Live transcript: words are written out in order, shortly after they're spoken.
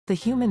The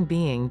human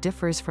being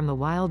differs from the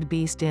wild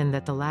beast in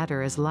that the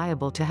latter is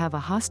liable to have a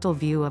hostile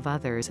view of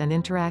others and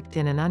interact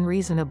in an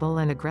unreasonable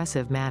and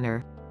aggressive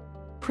manner.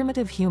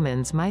 Primitive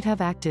humans might have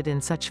acted in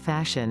such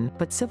fashion,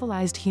 but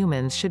civilized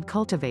humans should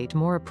cultivate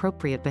more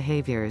appropriate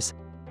behaviors.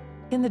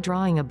 In the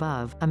drawing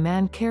above, a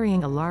man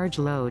carrying a large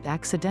load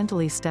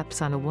accidentally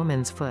steps on a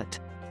woman's foot.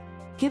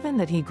 Given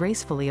that he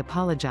gracefully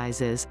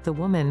apologizes, the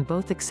woman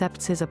both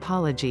accepts his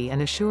apology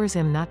and assures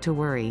him not to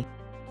worry.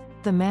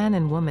 The man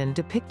and woman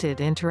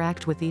depicted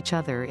interact with each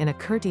other in a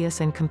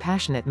courteous and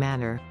compassionate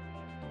manner.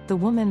 The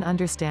woman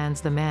understands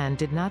the man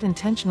did not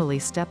intentionally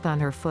step on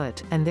her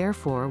foot, and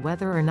therefore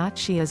whether or not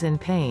she is in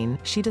pain,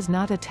 she does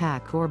not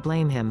attack or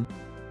blame him.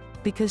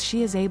 Because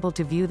she is able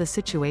to view the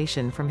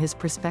situation from his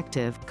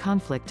perspective,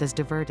 conflict is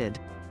diverted.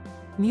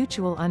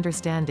 Mutual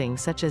understanding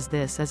such as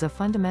this is a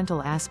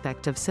fundamental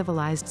aspect of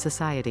civilized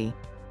society.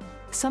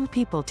 Some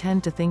people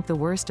tend to think the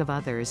worst of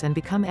others and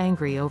become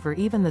angry over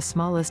even the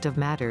smallest of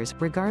matters,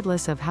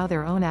 regardless of how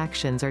their own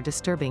actions are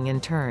disturbing in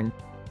turn.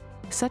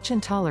 Such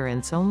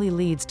intolerance only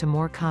leads to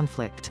more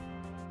conflict.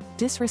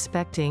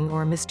 Disrespecting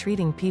or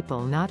mistreating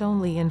people not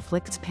only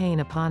inflicts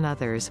pain upon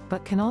others,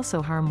 but can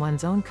also harm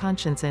one's own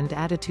conscience and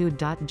attitude.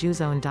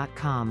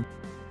 Juzone.com.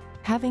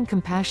 Having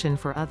compassion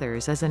for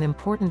others is an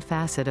important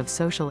facet of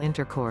social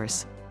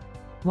intercourse.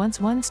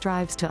 Once one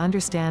strives to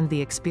understand the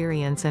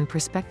experience and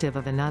perspective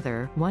of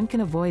another, one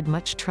can avoid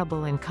much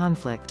trouble and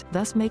conflict,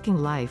 thus making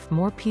life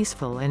more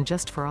peaceful and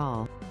just for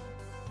all.